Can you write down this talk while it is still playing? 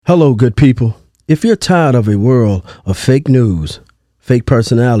Hello, good people. If you're tired of a world of fake news, fake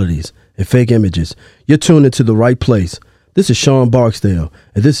personalities, and fake images, you're tuned into the right place. This is Sean Barksdale,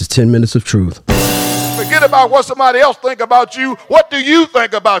 and this is 10 Minutes of Truth. Forget about what somebody else think about you. What do you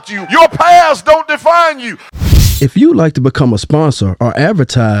think about you? Your past don't define you. If you'd like to become a sponsor or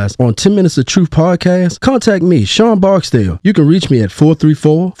advertise on 10 Minutes of Truth podcast, contact me, Sean Barksdale. You can reach me at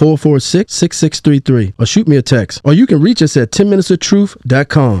 434-446-6633 or shoot me a text. Or you can reach us at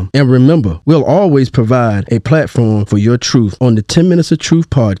 10minutesoftruth.com. And remember, we'll always provide a platform for your truth on the 10 Minutes of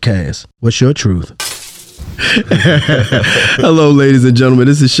Truth podcast. What's your truth? Hello, ladies and gentlemen.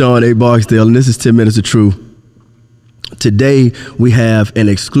 This is Sean A. Barksdale, and this is 10 Minutes of Truth. Today, we have an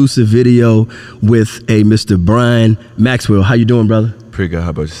exclusive video with a Mr. Brian Maxwell. How you doing, brother? Pretty good.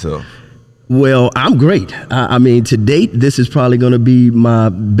 How about yourself? Well, I'm great. I mean, to date, this is probably going to be my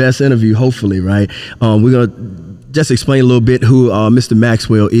best interview, hopefully, right? We're going to just explain a little bit who Mr.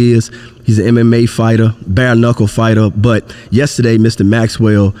 Maxwell is. He's an MMA fighter, bare knuckle fighter, but yesterday, Mr.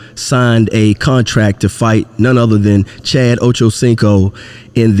 Maxwell signed a contract to fight none other than Chad Ochocinco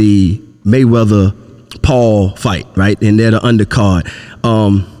in the Mayweather Paul fight, right? And they're the undercard.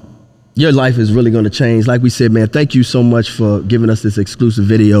 Your life is really going to change. Like we said, man, thank you so much for giving us this exclusive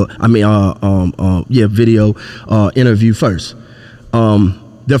video. Video interview first.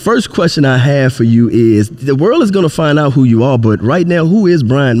 The first question I have for you is, the world is going to find out who you are, but right now, who is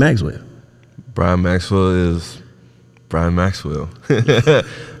Brian Maxwell? Brian Maxwell is Brian Maxwell.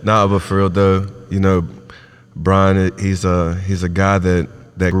 Nah, but for real though, you know, Brian, he's a guy that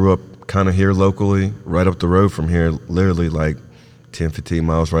grew up kind of here locally, right up the road from here, literally like 10, 15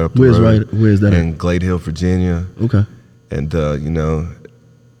 miles right up the road. Where's that? In Glade Hill, Virginia. Okay. And, you know,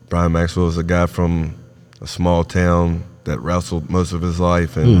 Brian Maxwell is a guy from a small town that wrestled most of his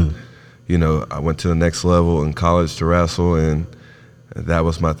life. And, you know, I went to the next level in college to wrestle, and that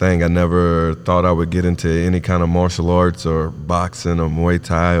was my thing. I never thought I would get into any kind of martial arts or boxing or Muay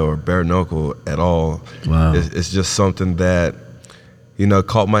Thai or bare knuckle at all. Wow. It's just something that, you know,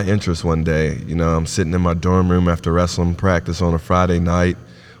 caught my interest one day. You know, I'm sitting in my dorm room after wrestling practice on a Friday night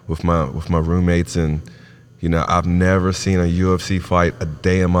with my roommates, and, you know, I've never seen a UFC fight a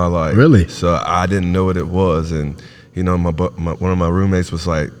day in my life. Really? So I didn't know what it was, and, you know, one of my roommates was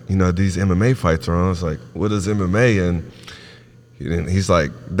like, you know, these MMA fights are on. I was like, what is MMA? And he's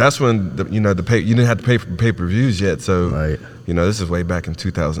like, that's when you didn't have to pay for pay-per-views yet. So, right. You know, this is way back in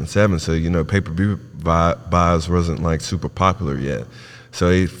 2007. So, you know, pay-per-view buys wasn't like super popular yet. So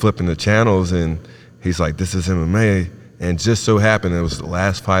he's flipping the channels, and he's like, this is MMA. And just so happened it was the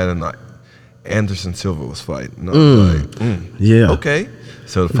last fight of the night. Anderson Silva was fighting. And I was like, yeah. Okay.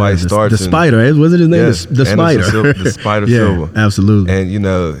 So the fight starts. The Spider, was it his name? Yes, the Spider. The Spider yeah, Silva. Absolutely. And, you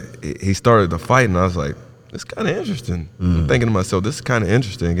know, he started the fight, and I was like, it's kind of interesting. I'm thinking to myself, this is kind of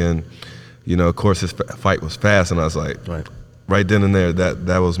interesting. And, you know, of course, his fight was fast, and I was like, right then and there,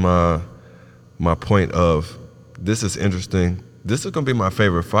 that was my point of, this is interesting. This is going to be my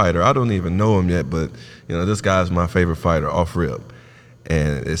favorite fighter. I don't even know him yet, but, you know, this guy's my favorite fighter off rip.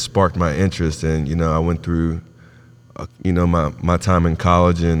 And it sparked my interest. And, you know, I went through, you know, my time in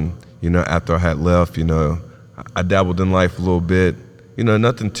college. And, you know, after I had left, you know, I dabbled in life a little bit. You know,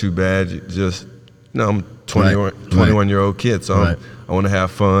 nothing too bad. Just, you know, I'm a 21-year-old kid, so I want to have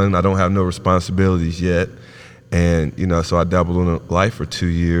fun. I don't have no responsibilities yet. And, you know, so I dabbled in life for 2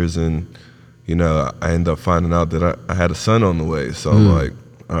 years, and, you know, I ended up finding out that I had a son on the way. So I'm like,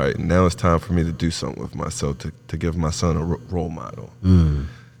 all right, now it's time for me to do something with myself, to give my son a role model.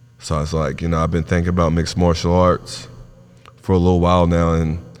 So I was like, you know, I've been thinking about mixed martial arts for a little while now,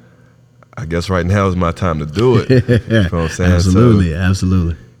 and I guess right now is my time to do it. You know what I'm saying? Absolutely.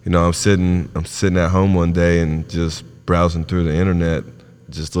 You know, I'm sitting at home one day and just browsing through the internet,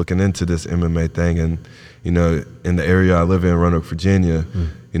 just looking into this MMA thing. And, you know, in the area I live in, Roanoke, Virginia,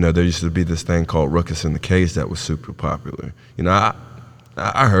 you know, there used to be this thing called Ruckus in the Cage that was super popular. You know,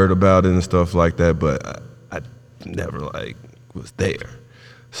 I heard about it and stuff like that, but I never, like, was there.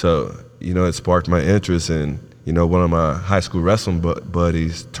 So, you know, it sparked my interest. And, you know, one of my high school wrestling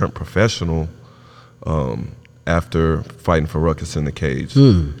buddies turned professional after fighting for Ruckus in the Cage.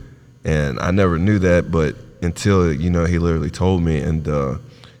 And I never knew that, but until, you know, he literally told me. And,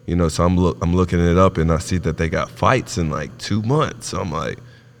 you know, so I'm looking it up, and I see that they got fights in like 2 months. So I'm like,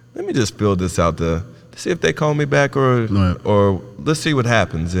 let me just build this out to see if they call me back, or let's see what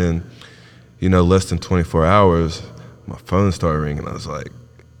happens. And, you know, less than 24 hours, my phone started ringing. I was like,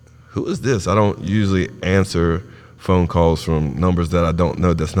 who is this? I don't usually answer phone calls from numbers that I don't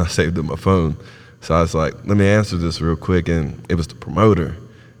know, that's not saved in my phone. So I was like, let me answer this real quick. And it was the promoter.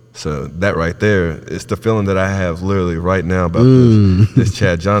 So that right there, it's the feeling that I have literally right now about this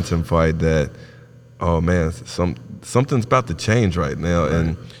Chad Johnson fight that, oh man, something's about to change right now. Right.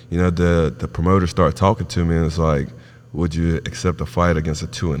 And, you know, the promoter started talking to me and it's like, would you accept a fight against a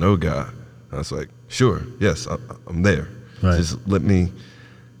 2-0 guy? I was like, sure, yes, I'm there. Right. Just let me,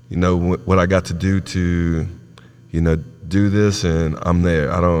 you know, what I got to do to, you know, do this, and I'm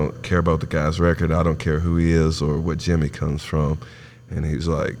there. I don't care about the guy's record. I don't care who he is or what gym he comes from. And he's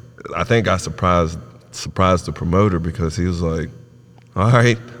like, I think I surprised the promoter because he was like, all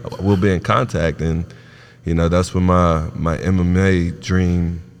right, we'll be in contact. And, you know, that's when my MMA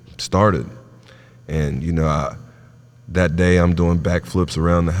dream started. And, you know, that day I'm doing backflips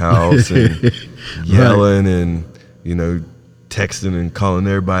around the house and yelling and, you know, texting and calling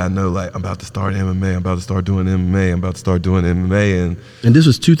everybody I know, like, I'm about to start MMA, I'm about to start doing MMA, I'm about to start doing MMA. And this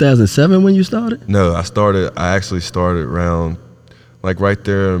was 2007 when you started? No, I actually started around, like right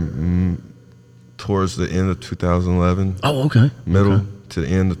there towards the end of 2011. Oh, okay. Middle to the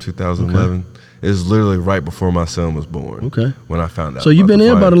end of 2011. Okay. It was literally right before my son was born. Okay. When I found out. So you've been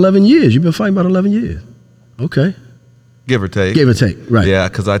in about 11 years. You've been fighting about 11 years. Okay. Give or take. Give or take, right. Yeah,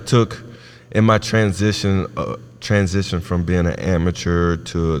 because I took, in my transition from being an amateur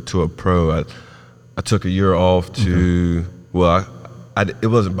to a pro, I took a year off to, well, it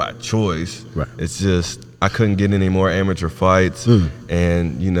wasn't by choice. Right. It's just I couldn't get any more amateur fights.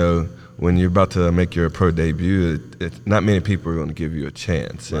 And, you know, when you're about to make your pro debut, not many people are going to give you a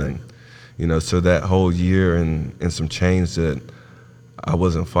chance. Right. And, you know, so that whole year and some change that I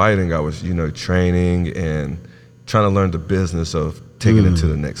wasn't fighting, I was, you know, training and trying to learn the business of taking it to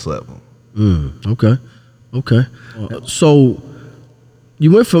the next level. Okay. So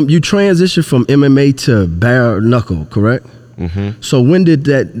you transitioned from MMA to bare knuckle, correct? Mm-hmm. So when did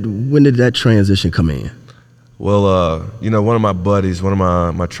that transition come in? Well, you know, one of my buddies, one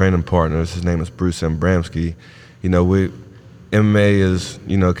of my training partners, his name is Bruce Abramsky. You know, MMA is,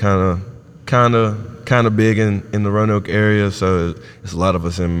 you know, kind of big in the Roanoke area, so there's a lot of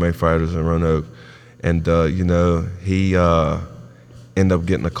us MMA fighters in Roanoke. And, you know, he ended up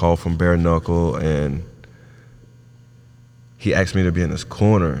getting a call from Bare Knuckle, and he asked me to be in his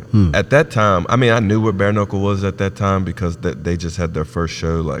corner. At that time, I mean, I knew what Bare Knuckle was at that time because they just had their first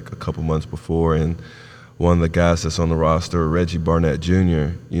show like a couple months before, and one of the guys that's on the roster, Reggie Barnett Jr.,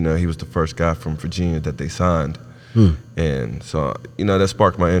 you know, he was the first guy from Virginia that they signed. And so, you know, that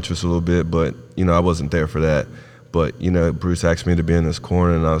sparked my interest a little bit, but, you know, I wasn't there for that. But, you know, Bruce asked me to be in his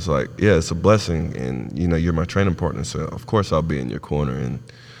corner, and I was like, yeah, it's a blessing. And, you know, you're my training partner, so of course I'll be in your corner. And,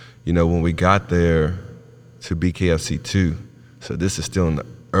 you know, when we got there to BKFC 2, so this is still in the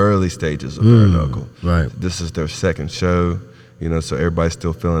early stages of Bare Knuckle. Right. This is their second show, you know, so everybody's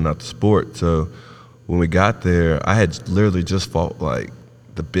still filling out the sport. So when we got there, I had literally just fought, like,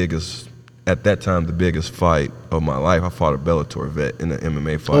 at that time, the biggest fight of my life. I fought a Bellator vet in an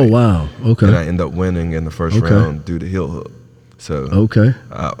MMA fight. Oh, wow. Okay. And I ended up winning in the first round due to heel hook. So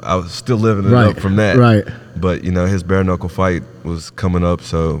I was still living it up from that. Right. But, you know, his bare knuckle fight was coming up.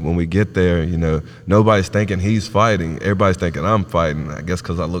 So when we get there, you know, nobody's thinking he's fighting. Everybody's thinking I'm fighting, I guess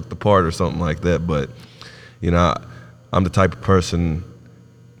because I look the part or something like that. But, you know, I'm the type of person,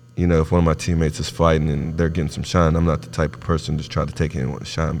 you know, if one of my teammates is fighting and they're getting some shine, I'm not the type of person to try to take anyone's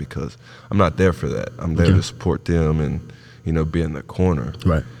shine because I'm not there for that. I'm there to support them and, you know, be in their corner.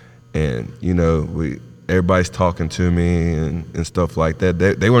 Right. And, you know, everybody's talking to me and stuff like that.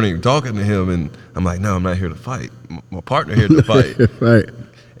 They weren't even talking to him, and I'm like, no, I'm not here to fight. My partner here to fight. Right.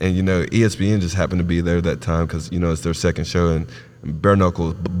 And, you know, ESPN just happened to be there that time because, you know, it's their second show, and Bare Knuckle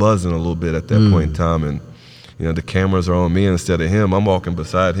was buzzing a little bit at that point in time. And, you know, the cameras are on me instead of him. I'm walking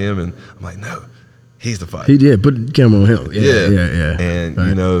beside him, and I'm like, no, he's the fighter. He did. Put the camera on him. Yeah. And,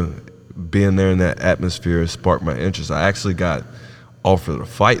 you know, being there in that atmosphere sparked my interest. I actually got offered a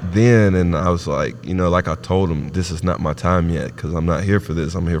fight then, and I was like, you know, like I told him, this is not my time yet because I'm not here for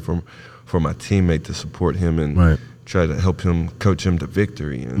this. I'm here for my teammate to support him and try to help him, coach him to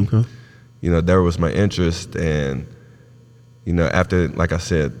victory. And, you know, there was my interest. And, you know, after, like I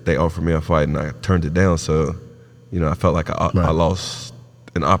said, they offered me a fight, and I turned it down. So, you know, I felt like I lost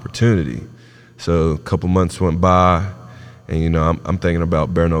an opportunity. So a couple months went by, and, you know, I'm thinking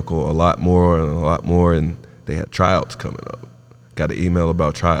about Bare Knuckle a lot more, and they had tryouts coming up. Got an email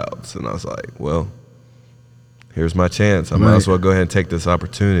about tryouts, and I was like, well, here's my chance. I might as well go ahead and take this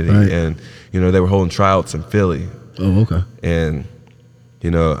opportunity. And, you know, they were holding tryouts in Philly. Oh, okay. And,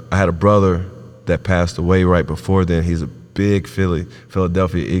 you know, I had a brother that passed away right before then. He's a big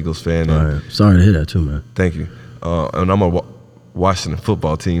Philadelphia Eagles fan. And sorry to hear that too, man. Thank you. And I'm a Washington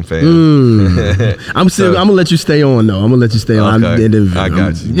football team fan. I'm gonna let you stay on though. I'm gonna let you stay on. Okay. I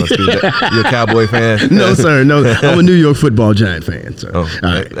got you. You must be you're a Cowboy fan. No, sir. No, I'm a New York Football Giant fan. Sir. Oh,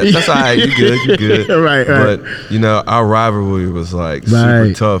 all right. That's all right. You're good. right. But you know, our rivalry was like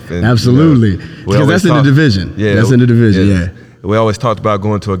super tough. And, absolutely. You know, because that's in the division. Yeah, that's in the division. Yeah. We always talked about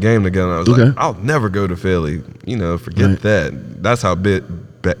going to a game together. I was like, I'll never go to Philly. You know, forget that. That's how big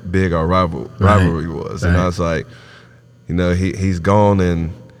our rivalry was. And I was like, you know, he's gone,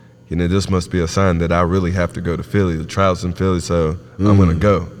 and you know, this must be a sign that I really have to go to Philly. The tryouts in Philly, so I'm gonna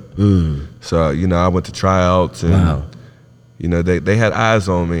go. So you know, I went to tryouts, and you know, they had eyes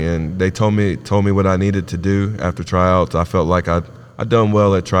on me, and they told me what I needed to do after tryouts. I felt like I done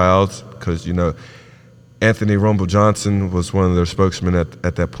well at tryouts because you know, Anthony Rumble Johnson was one of their spokesmen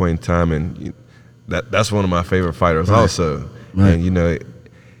at that point in time, and that's one of my favorite fighters also. And you know,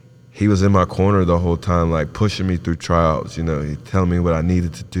 he was in my corner the whole time, like pushing me through tryouts. You know, he telling me what I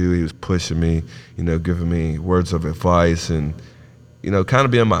needed to do. He was pushing me, you know, giving me words of advice, and you know, kind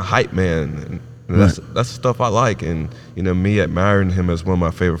of being my hype man. And that's the stuff I like. And you know, me admiring him as one of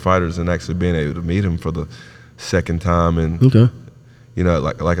my favorite fighters, and actually being able to meet him for the second time. And you know,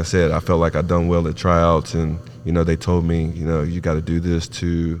 like I said, I felt like I'd done well at tryouts, and you know, they told me, you know, you got to do this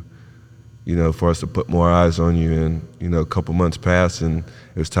to, you know, for us to put more eyes on you. And you know, a couple months passed, and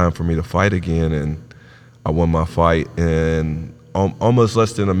it was time for me to fight again, and I won my fight in almost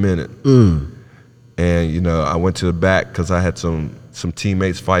less than a minute. And you know, I went to the back because I had some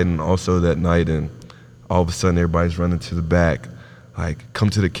teammates fighting also that night, and all of a sudden everybody's running to the back, like come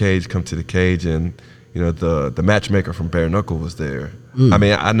to the cage, and you know, the matchmaker from Bare Knuckle was there. I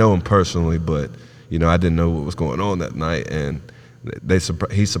mean, I know him personally, but you know, I didn't know what was going on that night, and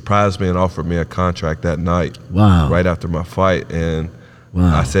he surprised me and offered me a contract that night. Right after my fight, and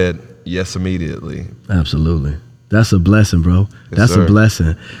I said yes immediately. Absolutely. That's a blessing, bro. That's sir. A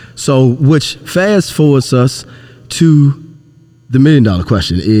blessing. So, which fast forwards us to the $1 million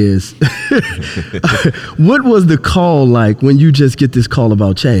question is, what was the call like when you just get this call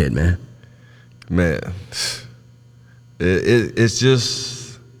about Chad, man? Man, it's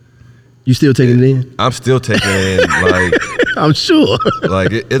just... You still taking it in? I'm still taking it in. Like, I'm sure.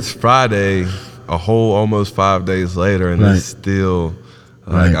 Like, it's Friday, a whole almost 5 days later, and it's still...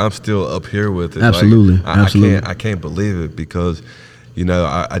 Like, I'm still up here with it. Absolutely. Like, Absolutely. I can't believe it because, you know,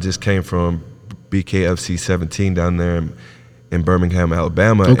 I just came from BKFC 17 down there in Birmingham,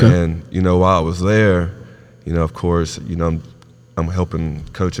 Alabama. And, you know, while I was there, you know, of course, you know, I'm helping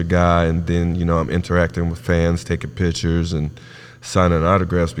coach a guy, and then, you know, I'm interacting with fans, taking pictures and signing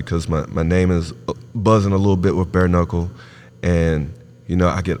autographs because my name is buzzing a little bit with Bare Knuckle. And, you know,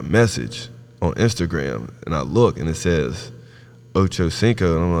 I get a message on Instagram, and I look, and it says Ocho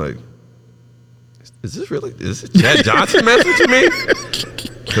Cinco, and I'm like, is this Chad Johnson messaging me?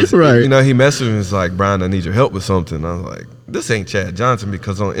 Because, you know, he messaged me, it's like, Brian, I need your help with something. I was like, this ain't Chad Johnson,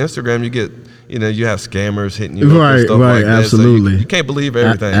 because on Instagram you get, you know, you have scammers hitting you up and stuff like that. Absolutely. So you can't believe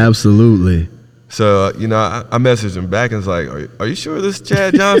everything. Absolutely. So, you know, I messaged him back and was like, are you sure this is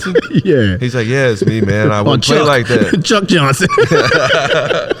Chad Johnson? Yeah. He's like, yeah, it's me, man. I wouldn't play like that. Chuck Johnson.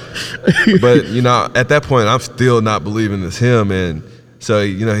 But, you know, at that point, I'm still not believing it's him. And so,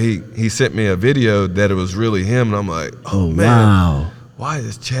 you know, he sent me a video that it was really him. And I'm like, oh, man. Wow. Why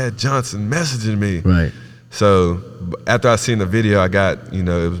is Chad Johnson messaging me? Right. So after I seen the video, I got, you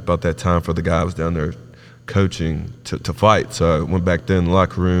know, it was about that time for the guy I was down there coaching to fight. So I went back there in the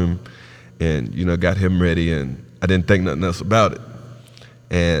locker room and, you know, got him ready, and I didn't think nothing else about it.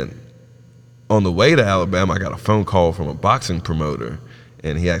 And on the way to Alabama, I got a phone call from a boxing promoter,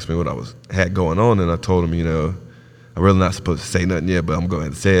 and he asked me what had going on, and I told him, you know, I'm really not supposed to say nothing yet, but I'm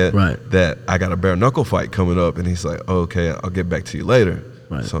going to say it, that I got a bare knuckle fight coming up. And he's like, oh, okay, I'll get back to you later.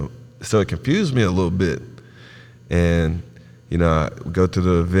 Right. So it confused me a little bit. And, you know, I go to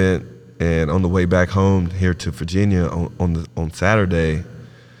the event, and on the way back home here to Virginia on Saturday,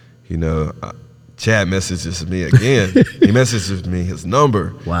 you know, Chad messages me again. He messages me his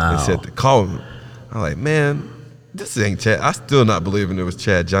number and said to call him. I'm like, man, this ain't Chad. I still not believing it was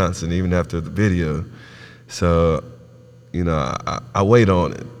Chad Johnson even after the video. So, you know, I wait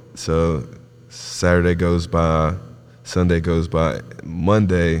on it. So Saturday goes by, Sunday goes by,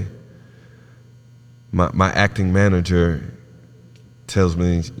 Monday, my acting manager tells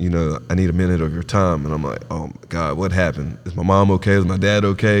me, you know, I need a minute of your time. And I'm like, oh my God, what happened? Is my mom okay? Is my dad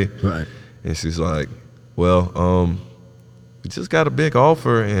okay? Right. And she's like, well, we just got a big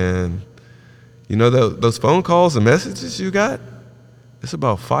offer, and you know those phone calls and messages you got, it's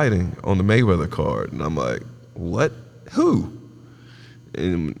about fighting on the Mayweather card. And I'm like, what? Who?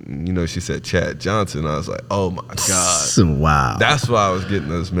 and you know, she said Chad Johnson. I was like, oh my God. Wow. That's why I was getting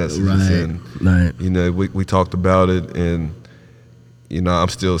those messages. Right. And, Right. you know, we talked about it, and, you know, I'm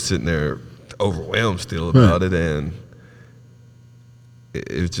still sitting there overwhelmed still about it. And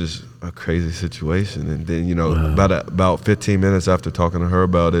it was just a crazy situation. And then, you know, about 15 minutes after talking to her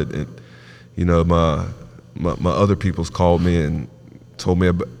about it, and, you know, my other people's called me and told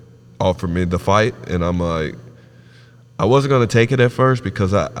me offered me the fight, and I'm like, I wasn't going to take it at first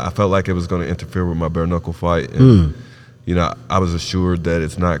because I felt like it was going to interfere with my bare knuckle fight, and you know, I was assured that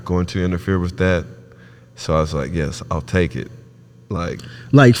it's not going to interfere with that, so I was like, yes, I'll take it.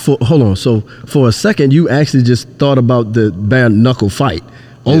 Hold on, so for a second you actually just thought about the bare knuckle fight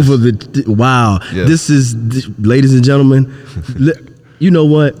over the wow. Yes. This is, ladies and gentlemen, you know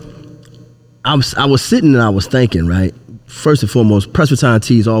what? I was sitting and I was thinking, right? First and foremost, Presbyterian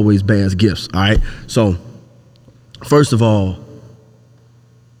Tees always bears gifts, all right? So, first of all,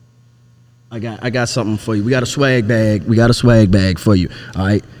 I got something for you. We got a swag bag. We got a swag bag for you, all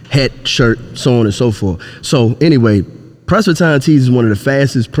right? Hat, shirt, so on and so forth. So, anyway, Presbyterian Tees is one of the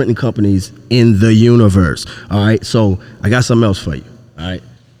fastest printing companies in the universe, all right? So, I got something else for you, all right?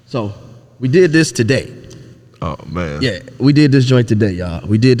 So, we did this today. Oh, man. Yeah, we did this joint today, y'all.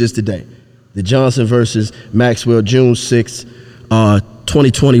 We did this today. The Johnson versus Maxwell, June 6th,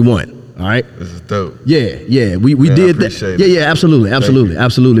 2021. All right. This is dope. Yeah. We did that. Yeah, absolutely,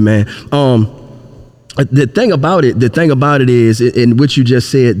 man. The thing about it is, in which you just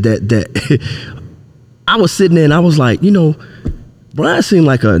said that I was sitting there and I was like, you know, Brian seemed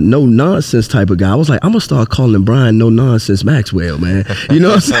like a no-nonsense type of guy. I was like, I'm going to start calling Brian no-nonsense Maxwell, man. You know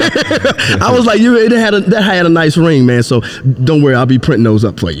what I'm saying? I was like, that had a nice ring, man. So don't worry, I'll be printing those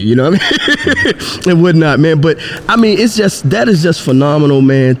up for you. You know what I mean? And whatnot, man. But, I mean, that is just phenomenal,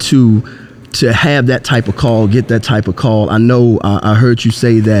 man, to have that type of call, get that type of call. I know I heard you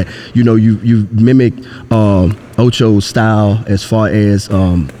say that, you know, you mimic Ocho's style as far as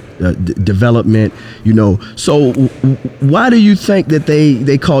development, you know. So why do you think that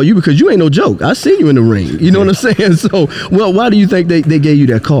they call you? Because you ain't no joke. I seen you in the ring. You know what I'm saying? So, well, why do you think they gave you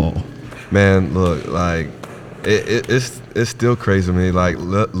that call? Man, look, like it's still crazy to me. Like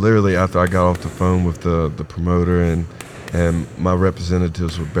literally after I got off the phone with the promoter and my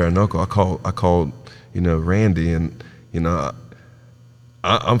representatives with bare knuckle, I called, you know, Randy, and you know,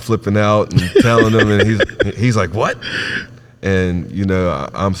 I'm flipping out and telling him, and he's like, what? And, you know,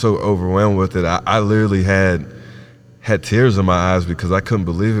 I'm so overwhelmed with it. I literally had tears in my eyes because I couldn't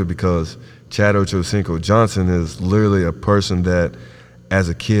believe it, because Chad Ochocinco Johnson is literally a person that, as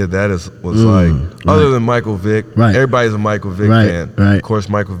a kid, was like, other than Michael Vick, everybody's a Michael Vick fan. Right. Of course,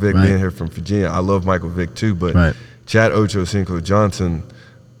 Michael Vick being here from Virginia, I love Michael Vick too, but Chad Ochocinco Johnson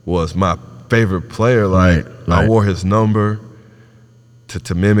was my favorite player. Like, I wore his number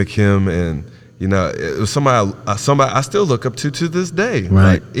to mimic him, and you know, it was somebody I still look up to this day.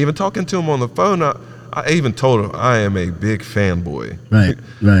 Right. Like, even talking to him on the phone, I even told him I am a big fanboy. Right.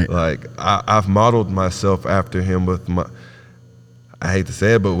 Like, I've modeled myself after him with I hate to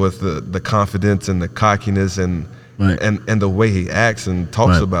say it, but with the confidence and the cockiness and the way he acts and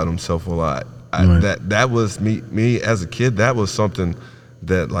talks about himself a lot. That was me as a kid. That was something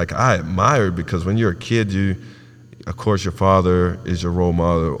that, like, I admired, because when you're a kid, of course, your father is your role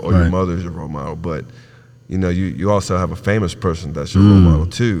model, or your mother is your role model, but you know, you also have a famous person that's your role model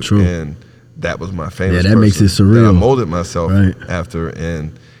too. True. And that was my famous that person makes it surreal. that I molded myself after,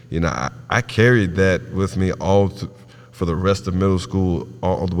 and you know, I carried that with me for the rest of middle school,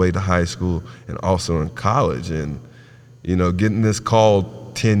 all the way to high school, and also in college. And you know, getting this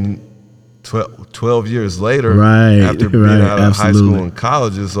call 12 years later, after being out of high school and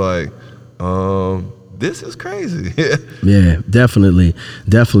college, is like, this is crazy. Yeah, definitely.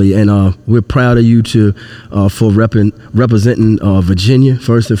 And we're proud of you for representing Virginia,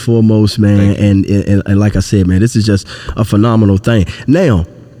 first and foremost, man. And like I said, man, this is just a phenomenal thing. Now,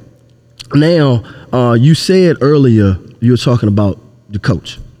 you said earlier, you were talking about the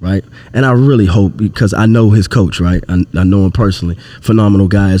coach, right? And I really hope, because I know his coach, right? I know him personally, phenomenal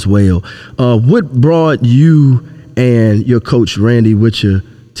guy as well. What brought you and your coach, Randy Witcher,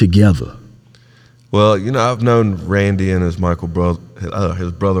 together? Well, you know, I've known Randy and his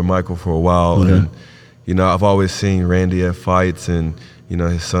brother Michael for a while, and you know, I've always seen Randy at fights, and you know,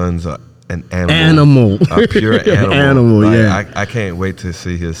 his son's an animal, a pure animal. I can't wait to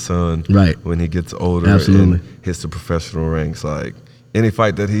see his son when he gets older and hits the professional ranks. Like, any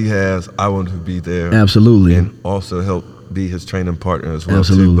fight that he has, I want to be there, and also help be his training partner as well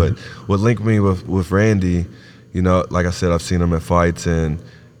too. But what linked me with Randy, you know, like I said, I've seen him at fights, and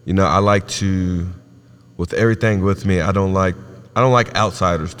you know, I like to, with everything with me, I don't like don't like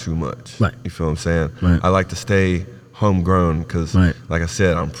outsiders too much. Right. You feel what I'm saying? Right. I like to stay homegrown because, Right. like I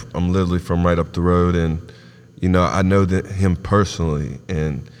said, I'm literally from right up the road, and you know I know him personally,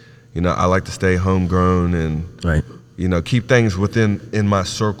 and you know I like to stay homegrown and Right. you know keep things in my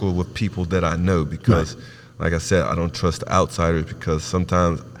circle with people that I know because, like I said, I don't trust outsiders because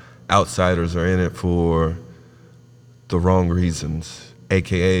sometimes outsiders are in it for the wrong reasons,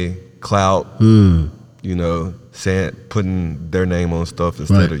 aka clout. You know, putting their name on stuff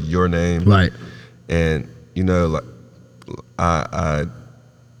instead of your name. Right. And you know, like I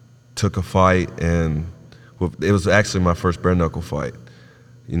took a fight, and it was actually my first bare knuckle fight.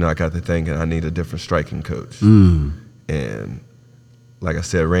 You know, I got to thinking I need a different striking coach. And like I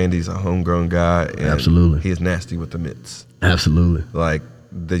said, Randy's a homegrown guy, and Absolutely. he is nasty with the mitts. Absolutely. Like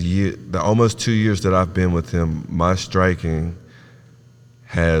the almost 2 years that I've been with him, my striking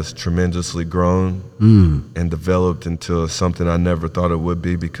has tremendously grown and developed into something I never thought it would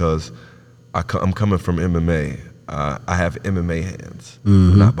be because I'm coming from MMA. I have MMA hands,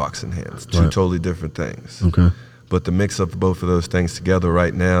 not boxing hands. Two totally different things. Okay. But the mix of both of those things together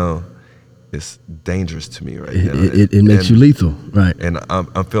right now is dangerous to me right now. It makes you lethal, right? And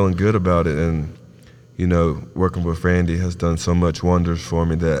I'm feeling good about it. And, you know, working with Randy has done so much wonders for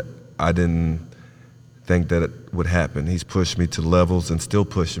me that I didn't think that it would happen. He's pushed me to levels and still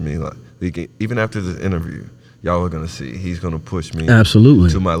pushing me. Like, even after this interview, y'all are going to see he's going to push me Absolutely.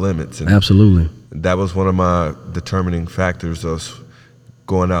 to my limits. And Absolutely. that was one of my determining factors of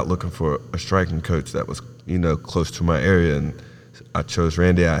going out looking for a striking coach that was, you know, close to my area. And I chose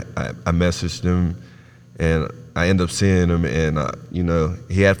Randy. I messaged him, and I ended up seeing him. And you know,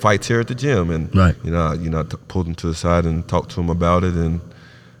 he had fights here at the gym, and you know, I pulled him to the side and talked to him about it, and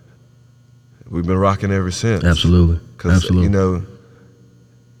we've been rocking ever since. Absolutely. Because you know,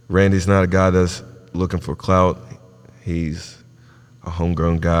 Randy's not a guy that's looking for clout. He's a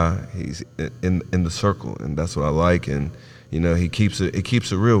homegrown guy. He's in the circle, and that's what I like. And you know, he keeps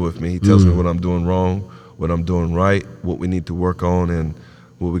it real with me. He tells me what I'm doing wrong, what I'm doing right, what we need to work on, and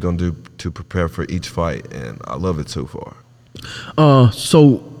what we're gonna do to prepare for each fight. And I love it so far.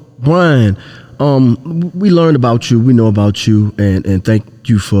 So Brian, we learned about you, we know about you, and thank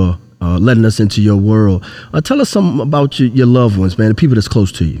you for letting us into your world. Tell us something about your loved ones, man, the people that's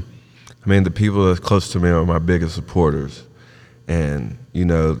close to you. I mean, the people that's close to me are my biggest supporters. And, you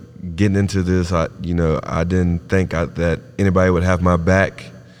know, getting into this, I didn't think that anybody would have my back,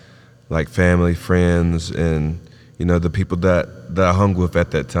 like family, friends, and, you know, the people that I hung with at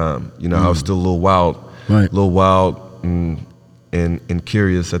that time. You know, I was still a little wild, and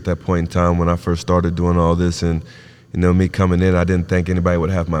curious at that point in time when I first started doing all this. And, you know, me coming in, I didn't think anybody would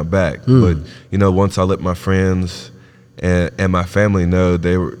have my back. But, you know, once I let my friends and my family know,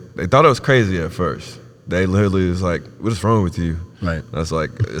 they thought it was crazy at first. They literally was like, "What's wrong with you?" Right. I was like,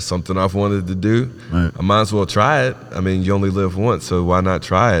 "It's something I've wanted to do. Right. I might as well try it. I mean, you only live once, so why not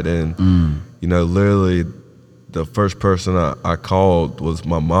try it?" And you know, literally, the first person I called was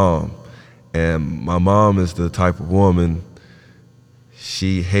my mom, and my mom is the type of woman.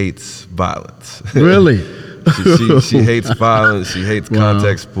 She hates violence. Really? she hates violence. She hates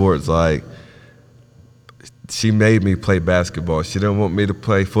contact sports. Like, she made me play basketball. She didn't want me to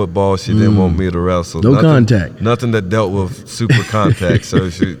play football. She didn't want me to wrestle. No contact. Nothing that dealt with super contact. So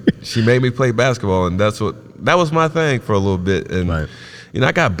she made me play basketball, and that was my thing for a little bit. And you know,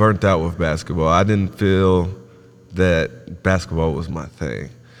 I got burnt out with basketball. I didn't feel that basketball was my thing.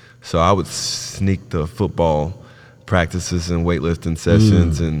 So I would sneak the football practices and weightlifting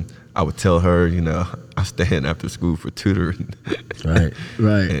sessions, and I would tell her, you know, I stay in after school for tutoring. Right.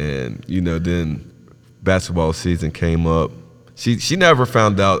 And you know, then basketball season came up. She never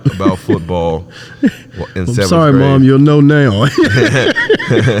found out about football in 7th grade. Sorry, Mom, you'll know now.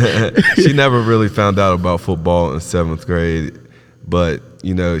 She never really found out about football in 7th grade, but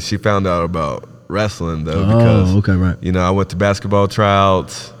you know, she found out about wrestling though because you know, I went to basketball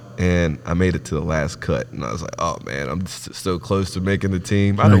tryouts and I made it to the last cut, and I was like, "Oh man, I'm so close to making the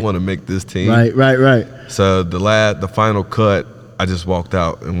team. I don't want to make this team." Right. So the final cut, I just walked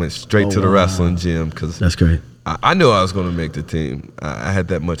out and went straight to the wrestling gym because that's great. I knew I was going to make the team. I had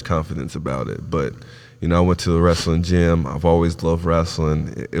that much confidence about it. But, you know, I went to the wrestling gym. I've always loved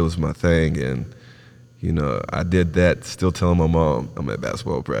wrestling. It was my thing. And, you know, I did that, still telling my mom I'm at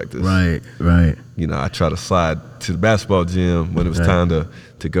basketball practice. Right. You know, I tried to slide to the basketball gym when it was time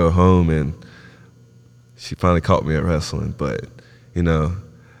to go home. And she finally caught me at wrestling. But, you know,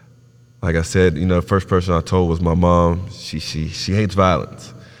 like I said, you know, the first person I told was my mom. She hates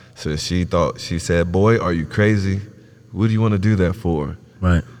violence. So she said, "Boy, are you crazy? What do you want to do that for?"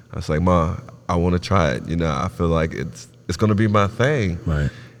 Right. I was like, "Ma, I want to try it. You know, I feel like it's it's going to be my thing. Right.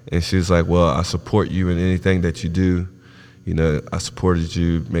 And she was like, well, I support you in anything that you do. You know, I supported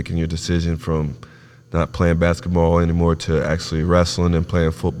you making your decision from not playing basketball anymore to actually wrestling and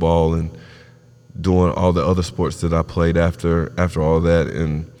playing football and doing all the other sports that I played after all that.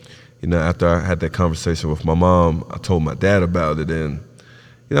 And, you know, after I had that conversation with my mom, I told my dad about it. And,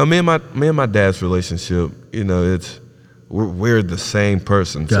 you know, me and my dad's relationship, you know, we're the same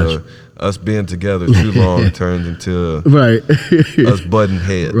person. Gotcha. So us being together too long turned into Right. us butting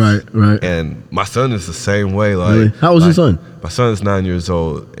heads. Right. And my son is the same way. Like, Really? How old's your son? My son is 9 years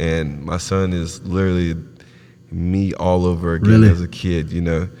old, and my son is literally me all over again Really? as a kid. You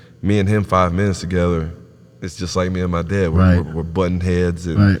know, me and him 5 minutes together, it's just like me and my dad. Right. We're butting heads,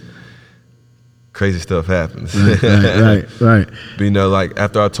 and Right. crazy stuff happens. Right. But, you know, like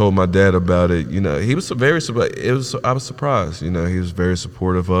after I told my dad about it, you know, he was I was surprised. You know, he was very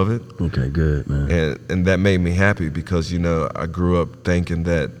supportive of it. Okay, good, man. And that made me happy because, you know, I grew up thinking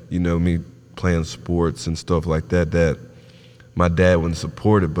that, you know, me playing sports and stuff like that my dad wouldn't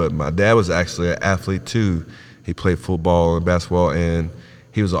support it. But my dad was actually an athlete too. He played football and basketball, and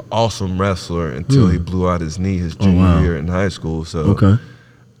he was an awesome wrestler until he blew out his knee his junior year in high school. So Okay.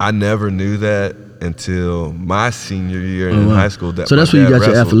 I never knew that until my senior year in high school. So that's where you my got dad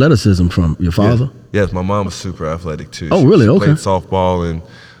your wrestled. athleticism from, your father? Yes, my mom was super athletic too. Oh, really? She Okay. played softball and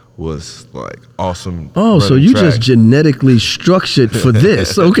was like awesome. Oh, so running you track. just genetically structured for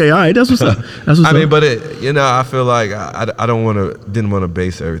this. Okay, all right, that's what's up. I mean, but you know, I feel like I didn't want to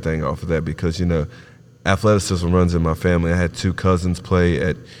base everything off of that because, you know, athleticism runs in my family. I had 2 cousins play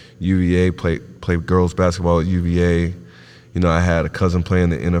at UVA, played girls basketball at UVA. You know, I had a cousin play in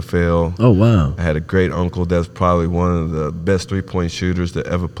the NFL. Oh, wow. I had a great uncle that's probably one of the best 3-point shooters that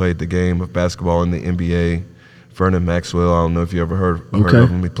ever played the game of basketball in the NBA. Vernon Maxwell, I don't know if you ever heard of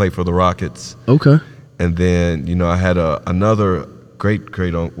him. He played for the Rockets. Okay. And then, you know, I had another great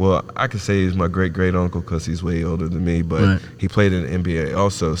uncle. Well, I could say he's my great uncle because he's way older than me, but he played in the NBA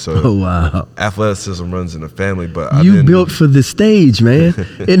also. So Oh, wow. athleticism runs in the family. But You built for the stage, man.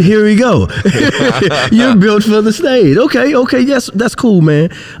 And here we go. You're built for the stage. Okay, yes, that's cool,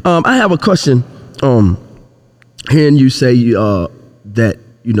 man. I have a question. Hearing you say that,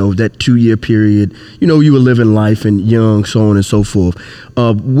 you know, that 2-year period, you know, you were living life and young, so on and so forth.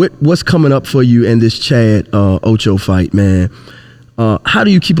 What's coming up for you in this Chad Ocho fight, man? How do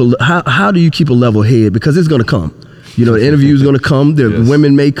you keep a level head? Because it's gonna come. You know, the interview's gonna come. The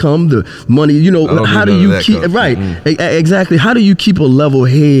women may come. The money. You know, how do you keep exactly? How do you keep a level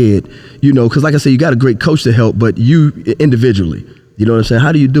head? You know, because like I said, you got a great coach to help, but you individually, you know what I'm saying?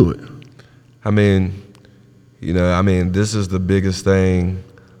 How do you do it? I mean, you know, this is the biggest thing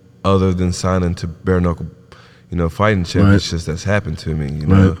other than signing to bare knuckle, you know, fighting championships that's happened to me, you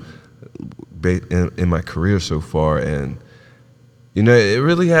know, in my career so far. And, you know, it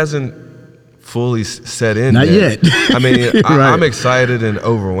really hasn't fully set in Not yet. I mean, I'm excited and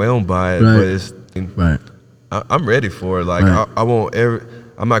overwhelmed by it, but it's, I'm ready for it. Like, I want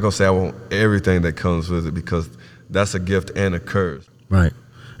I'm not going to say I want everything that comes with it because that's a gift and a curse. Right.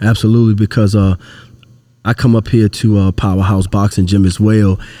 Absolutely. Because I come up here to Powerhouse Boxing Gym as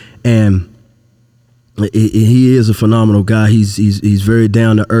well, and he is a phenomenal guy. He's very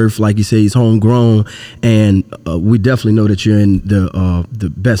down to earth, like you say. He's homegrown, and we definitely know that you're in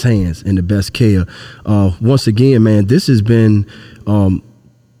the best hands and the best care. Once again, man, this has been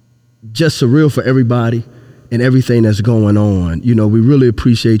just surreal for everybody and everything that's going on. You know, we really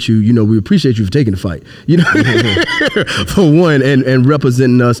appreciate you. You know, we appreciate you for taking the fight, you know, for one, and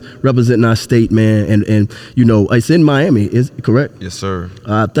representing us, representing our state, man. And you know, it's in Miami, is it correct? Yes, sir.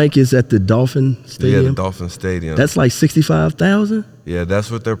 I think it's at the Dolphin Stadium. Yeah, the Dolphin Stadium. That's like 65,000? Yeah, that's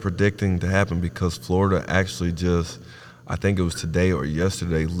what they're predicting to happen because Florida actually just, I think it was today or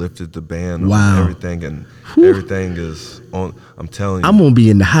yesterday, lifted the ban on everything, and everything is on. I'm telling you, I'm gonna be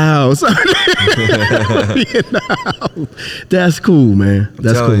in the house. That's cool, man.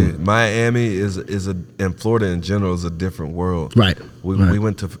 That's cool. You, Miami and Florida in general is a different world. Right. We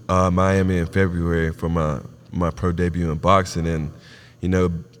went to Miami in February for my pro debut in boxing, and you know,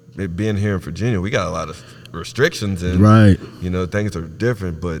 being here in Virginia, we got a lot of restrictions, and you know, things are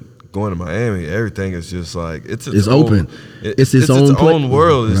different, but going to Miami, everything is just like it's open. It's its own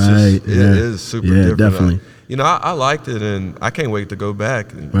world. It's just, it is super different. Definitely. You know, I liked it, and I can't wait to go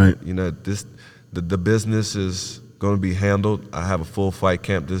back. And, you know, the business is going to be handled. I have a full fight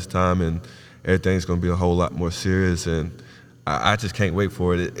camp this time, and everything's going to be a whole lot more serious. And I just can't wait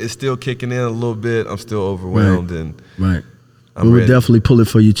for it. It's still kicking in a little bit. I'm still overwhelmed, and we're definitely pulling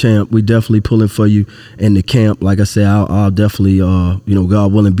for you, champ. We definitely pulling for you in the camp. Like I said, I'll definitely, you know,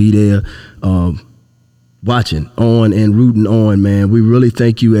 God willing, be there. watching on and rooting on, man. We really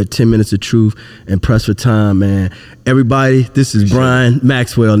thank you at 10 Minutes of Truth and Press for Time, man. Everybody, this is Brian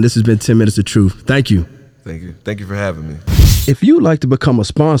Maxwell, and this has been 10 Minutes of Truth. Thank you. Thank you. Thank you for having me. If you'd like to become a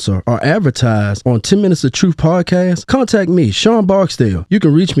sponsor or advertise on 10 Minutes of Truth podcast, contact me, Sean Barksdale. You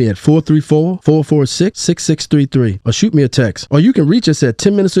can reach me at 434-446-6633 or shoot me a text. Or you can reach us at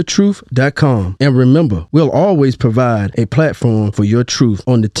 10minutesoftruth.com. And remember, we'll always provide a platform for your truth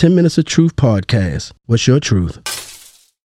on the 10 Minutes of Truth podcast. What's your truth?